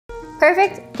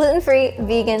Perfect gluten-free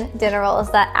vegan dinner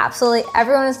rolls that absolutely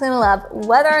everyone is gonna love,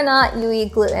 whether or not you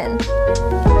eat gluten.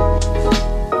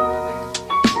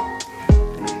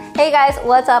 Hey guys,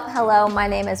 what's up? Hello, my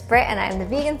name is Britt and I'm the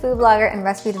vegan food blogger and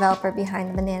recipe developer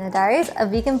behind the Banana Diaries, a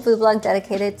vegan food blog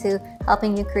dedicated to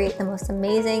helping you create the most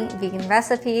amazing vegan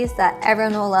recipes that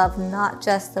everyone will love, not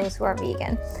just those who are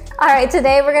vegan. All right,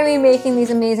 today we're gonna be making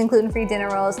these amazing gluten-free dinner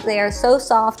rolls. They are so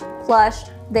soft, plush,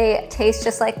 they taste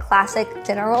just like classic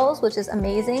dinner rolls, which is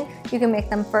amazing. You can make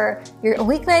them for your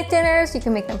weeknight dinners, you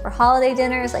can make them for holiday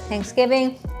dinners like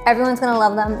Thanksgiving. Everyone's gonna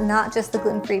love them, not just the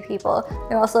gluten-free people.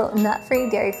 They're also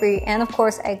nut-free, dairy-free, and of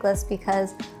course eggless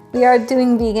because we are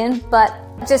doing vegan, but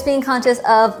just being conscious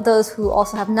of those who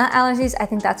also have nut allergies, I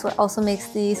think that's what also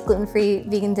makes these gluten-free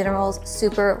vegan dinner rolls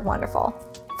super wonderful.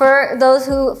 For those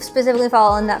who specifically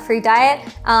follow a nut-free diet,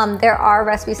 there are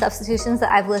recipe substitutions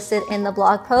that I've listed in the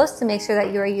blog post to make sure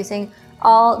that you are using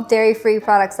all dairy-free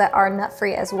products that are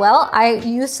nut-free as well. I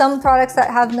use some products that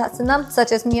have nuts in them,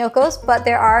 such as Miyoko's, but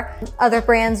there are other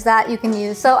brands that you can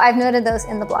use, so I've noted those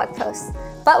in the blog post.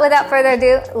 But without further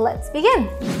ado, let's begin.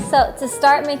 So to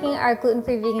start making our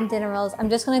gluten-free vegan dinner rolls,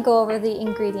 I'm just gonna go over the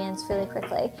ingredients really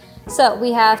quickly. So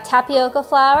we have tapioca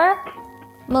flour,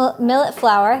 millet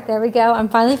flour, there we go, I'm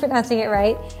finally pronouncing it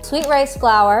right, sweet rice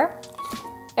flour,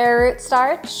 arrowroot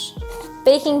starch,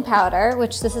 baking powder,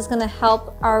 which this is gonna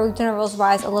help our dinner rolls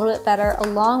rise a little bit better,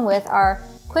 along with our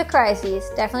quick rise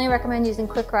yeast. Definitely recommend using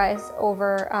quick rise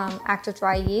over active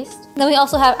dry yeast. Then we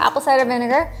also have apple cider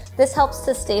vinegar. This helps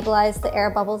to stabilize the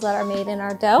air bubbles that are made in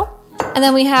our dough. And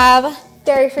then we have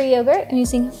dairy-free yogurt. I'm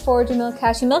using foraging milk,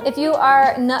 cashew milk. If you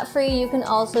are nut-free, you can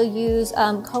also use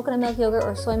coconut milk yogurt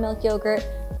or soy milk yogurt.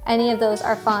 Any of those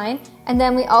are fine. And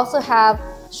then we also have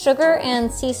sugar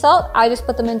and sea salt. I just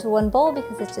put them into one bowl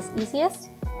because it's just easiest.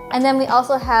 And then we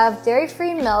also have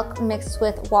dairy-free milk mixed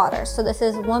with water. So this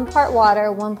is 1 part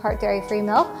water, 1 part dairy-free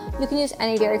milk. You can use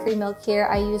any dairy-free milk here.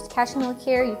 I used cashew milk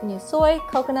here. You can use soy,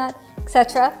 coconut,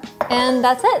 etc. And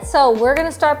that's it. So we're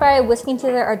gonna start by whisking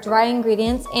together our dry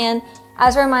ingredients. And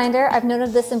as a reminder, I've noted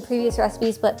this in previous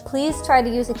recipes, but please try to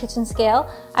use a kitchen scale.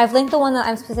 I've linked the one that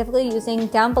I'm specifically using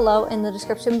down below in the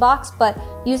description box, but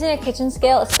using a kitchen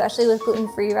scale, especially with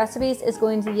gluten-free recipes, is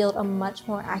going to yield a much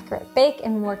more accurate bake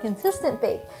and more consistent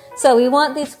bake. So we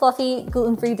want these fluffy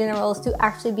gluten-free dinner rolls to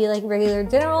actually be like regular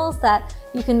dinner rolls that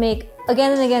you can make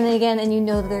again and again and again, and you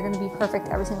know that they're gonna be perfect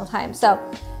every single time. So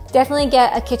definitely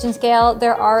get a kitchen scale.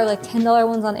 There are like $10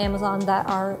 ones on Amazon that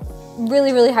are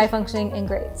really, really high functioning and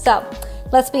great. So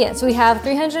let's begin. So we have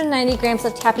 390 grams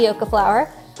of tapioca flour.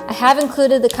 I have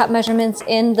included the cup measurements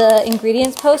in the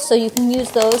ingredients post, so you can use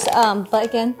those. But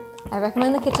again, I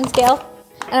recommend the kitchen scale.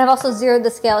 And I've also zeroed the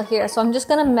scale here. So I'm just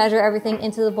gonna measure everything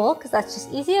into the bowl because that's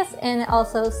just easiest, and it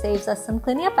also saves us some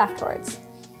cleaning up afterwards.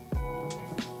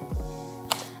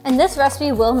 And this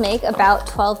recipe will make about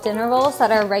 12 dinner rolls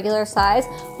that are regular size.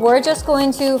 We're just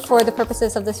going to, for the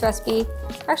purposes of this recipe,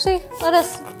 actually,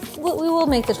 we will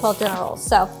make the 12 dinner rolls.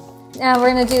 So now we're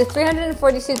gonna do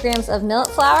 342 grams of millet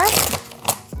flour.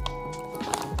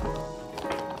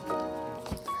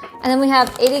 And then we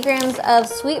have 80 grams of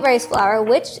sweet rice flour,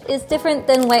 which is different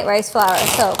than white rice flour.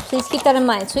 So please keep that in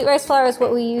mind. Sweet rice flour is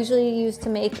what we usually use to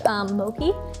make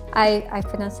mochi. I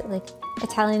pronounce it like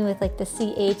Italian with like the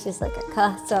CH is like a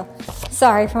K, so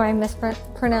sorry for my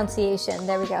mispronunciation.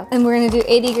 There we go. And we're gonna do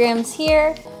 80 grams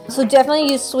here. So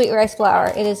definitely use sweet rice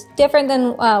flour. It is different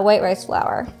than white rice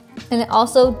flour. And it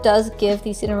also does give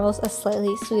these dinner rolls a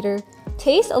slightly sweeter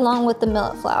taste along with the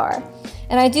millet flour.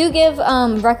 And I do give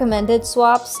recommended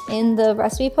swaps in the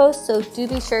recipe post, so do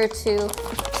be sure to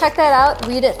check that out,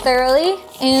 read it thoroughly,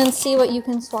 and see what you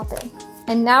can swap in.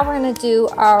 And now we're gonna do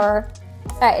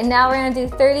now we're gonna do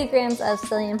 30 grams of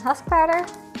psyllium husk powder.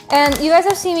 And you guys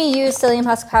have seen me use psyllium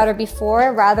husk powder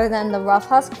before rather than the rough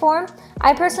husk form.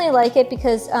 I personally like it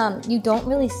because you don't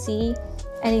really see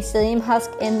any psyllium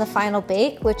husk in the final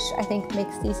bake, which I think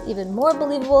makes these even more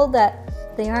believable that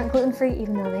they aren't gluten-free,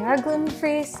 even though they are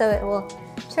gluten-free. So it will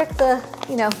trick the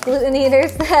gluten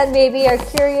eaters that maybe are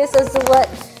curious as to what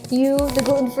you, the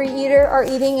gluten-free eater, are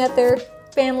eating at their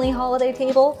family holiday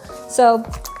table. So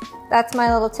that's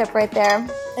my little tip right there,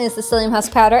 is the psyllium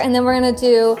husk powder. And then we're gonna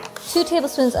do 2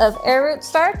 tablespoons of arrowroot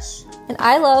starch. And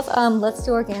I love Let's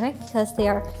Do Organic because they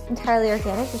are entirely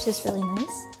organic, which is really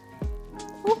nice.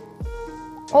 Ooh.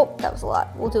 Oh, that was a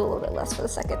lot. We'll do a little bit less for the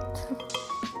second.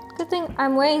 Good thing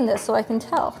I'm weighing this so I can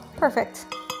tell. Perfect.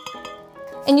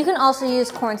 And you can also use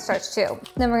cornstarch too.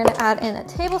 Then we're gonna add in a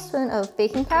tablespoon of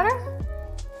baking powder,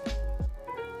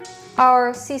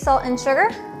 our sea salt and sugar,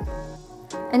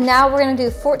 and now we're gonna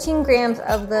do 14 grams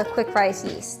of the quick rise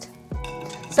yeast.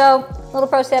 So Little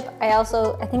pro tip,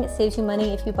 I think it saves you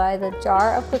money if you buy the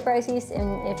jar of quick rise yeast,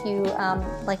 and if you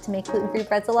like to make gluten-free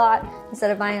breads a lot,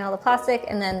 instead of buying all the plastic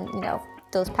and then, you know,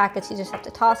 those packets you just have to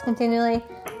toss continually.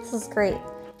 This is great.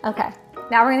 Okay,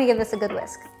 now we're gonna give this a good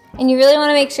whisk. And you really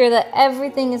wanna make sure that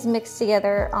everything is mixed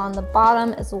together on the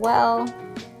bottom as well.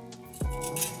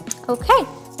 Okay,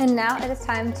 and now it is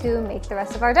time to make the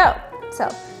rest of our dough. So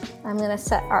I'm gonna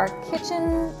set our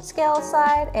kitchen scale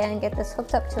aside and get this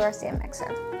hooked up to our stand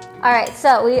mixer. All right,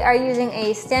 so we are using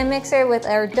a stand mixer with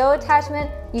our dough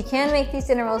attachment. You can make these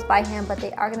dinner rolls by hand, but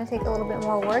they are gonna take a little bit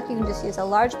more work. You can just use a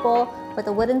large bowl with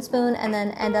a wooden spoon and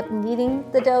then end up kneading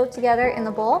the dough together in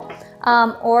the bowl.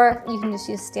 Or you can just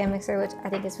use a stand mixer, which I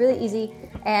think is really easy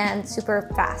and super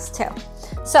fast too.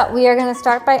 So we are gonna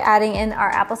start by adding in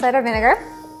our apple cider vinegar.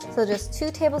 So just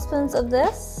 2 tablespoons of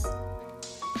this.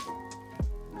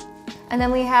 And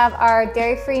then we have our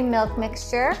dairy-free milk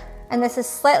mixture. And this is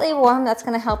slightly warm, that's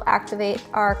gonna help activate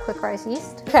our quick rise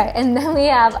yeast. Okay, and then we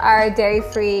have our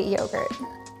dairy-free yogurt.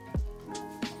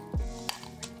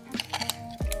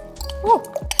 Ooh.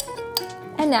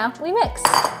 And now we mix.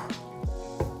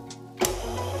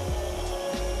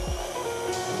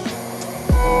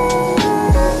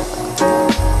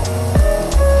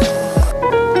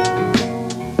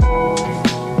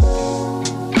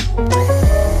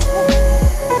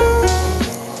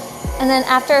 And then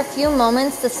after a few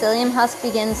moments, the psyllium husk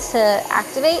begins to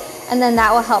activate, and then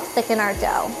that will help thicken our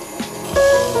dough.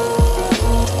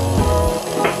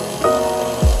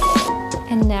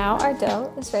 And now our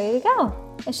dough is ready to go.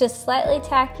 It's just slightly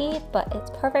tacky, but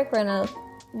it's perfect. We're gonna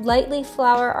lightly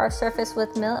flour our surface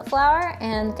with millet flour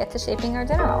and get to shaping our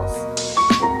dinner rolls.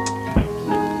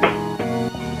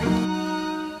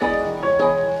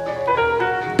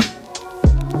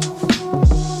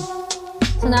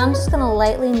 So now I'm just gonna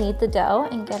lightly knead the dough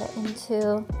and get it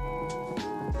into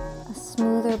a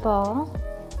smoother ball.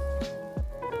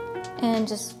 And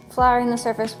just flouring the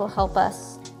surface will help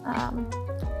us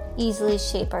easily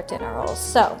shape our dinner rolls.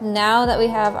 So now that we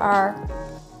have our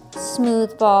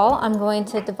smooth ball, I'm going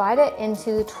to divide it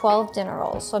into 12 dinner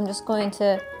rolls. So I'm just going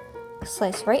to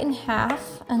slice right in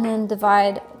half and then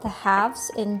divide the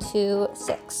halves into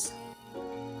 6.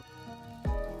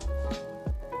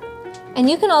 And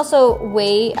you can also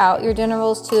weigh out your dinner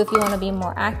rolls too if you want to be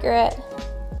more accurate.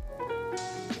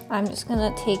 I'm just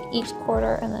gonna take each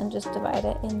quarter and then just divide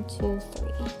it into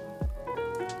 3.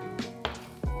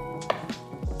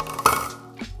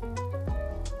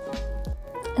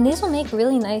 And these will make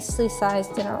really nicely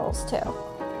sized dinner rolls too.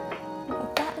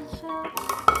 Like that in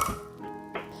half.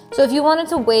 So if you wanted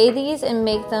to weigh these and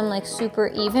make them like super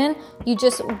even, you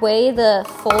just weigh the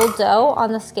full dough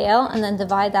on the scale and then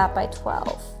divide that by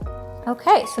 12.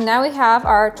 Okay, so now we have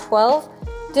our 12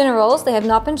 dinner rolls. They have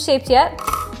not been shaped yet,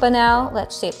 but now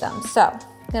let's shape them. So I'm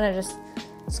gonna just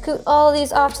scoot all of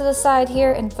these off to the side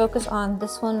here and focus on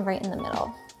this one right in the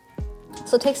middle.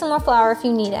 So take some more flour if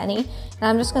you need any, and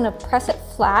I'm just gonna press it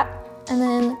flat, and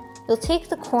then you'll take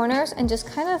the corners and just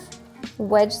kind of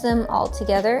wedge them all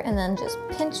together and then just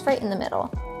pinch right in the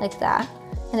middle, like that.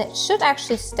 And it should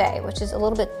actually stay, which is a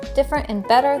little bit different and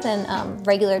better than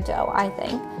regular dough, I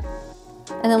think.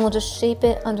 And then we'll just shape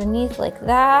it underneath like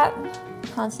that,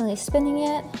 constantly spinning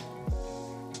it.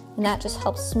 And that just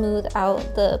helps smooth out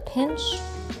the pinch.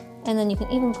 And then you can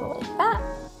even go like that.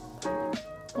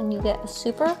 And you get a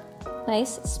super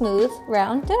nice, smooth,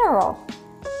 round dinner roll.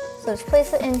 So just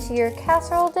place it into your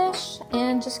casserole dish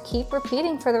and just keep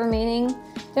repeating for the remaining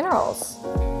dinner rolls.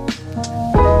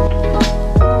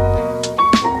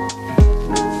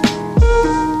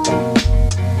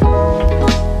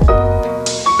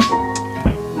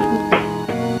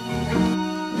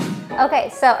 Okay,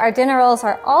 so our dinner rolls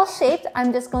are all shaped.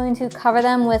 I'm just going to cover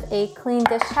them with a clean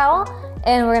dish towel,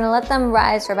 and we're gonna let them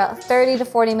rise for about 30 to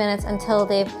 40 minutes until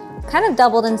they've kind of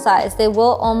doubled in size. They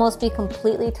will almost be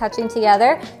completely touching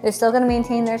together. They're still gonna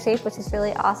maintain their shape, which is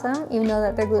really awesome, even though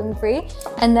that they're gluten-free.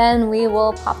 And then we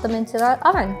will pop them into the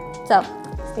oven. So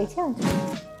stay tuned.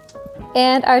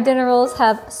 And our dinner rolls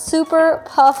have super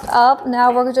puffed up.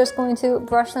 Now we're just going to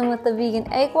brush them with the vegan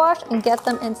egg wash and get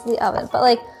them into the oven. But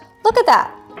like, look at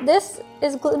that. This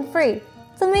is gluten-free.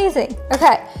 It's amazing.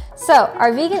 Okay, so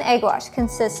our vegan egg wash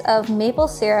consists of maple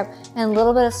syrup and a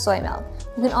little bit of soy milk.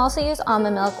 You can also use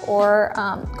almond milk or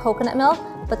coconut milk,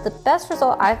 but the best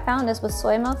result I've found is with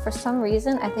soy milk. For some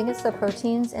reason, I think it's the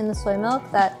proteins in the soy milk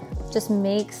that just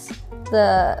makes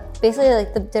basically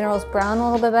like the dinner rolls brown a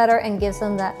little bit better and gives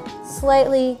them that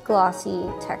slightly glossy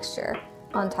texture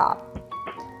on top.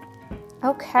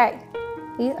 Okay,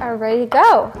 these are ready to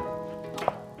go.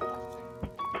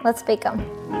 Let's bake them.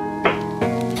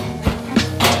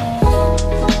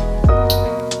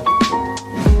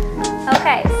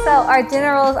 our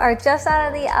dinner rolls are just out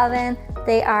of the oven.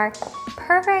 They are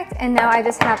perfect. And now I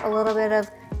just have a little bit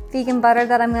of vegan butter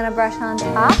that I'm gonna brush on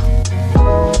top.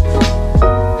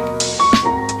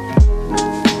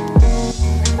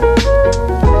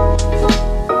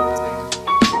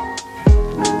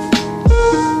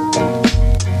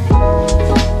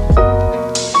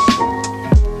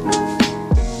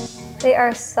 They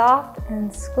are soft and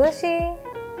squishy.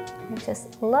 They're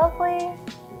just lovely.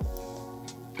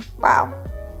 Wow,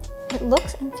 it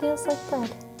looks and feels like bread.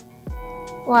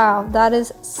 Wow, that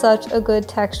is such a good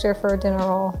texture for a dinner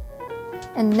roll.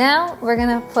 And now we're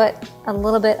gonna put a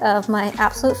little bit of my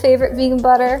absolute favorite vegan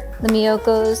butter, the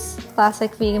Miyoko's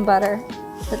classic vegan butter,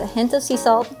 with a hint of sea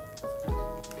salt.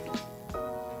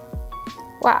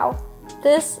 Wow,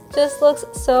 this just looks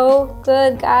so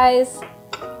good, guys.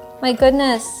 My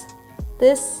goodness,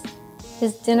 this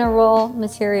is dinner roll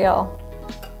material.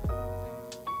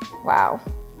 Wow.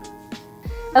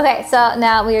 Okay, so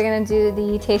now we are gonna do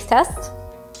the taste test.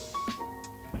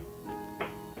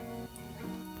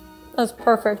 That's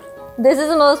perfect. This is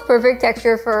the most perfect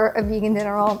texture for a vegan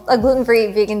dinner roll, a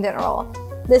gluten-free vegan dinner roll.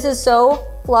 This is so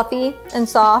fluffy and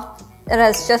soft. It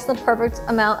has just the perfect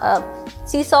amount of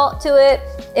sea salt to it.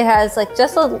 It has like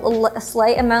just a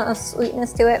slight amount of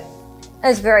sweetness to it.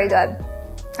 It's very good.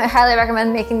 I highly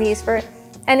recommend making these for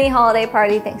any holiday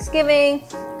party, Thanksgiving,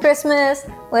 Christmas,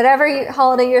 whatever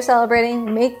holiday you're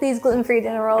celebrating. Make these gluten-free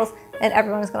dinner rolls and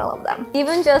everyone's gonna love them.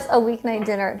 Even just a weeknight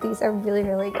dinner, these are really,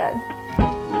 really good.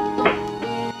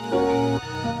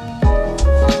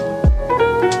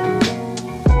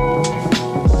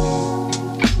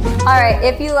 All right,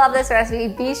 if you love this recipe,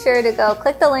 be sure to go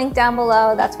click the link down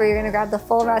below. That's where you're gonna grab the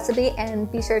full recipe, and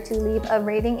be sure to leave a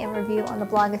rating and review on the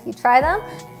blog if you try them.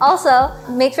 Also,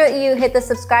 make sure that you hit the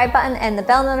subscribe button and the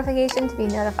bell notification to be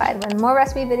notified when more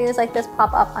recipe videos like this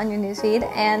pop up on your newsfeed.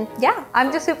 And yeah,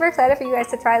 I'm just super excited for you guys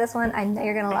to try this one. I know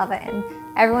you're gonna love it, and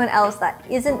everyone else that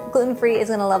isn't gluten-free is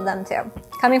gonna love them too.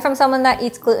 Coming from someone that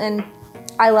eats gluten,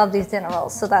 I love these dinner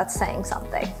rolls, so that's saying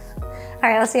something. All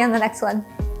right, I'll see you on the next one.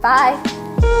 Bye.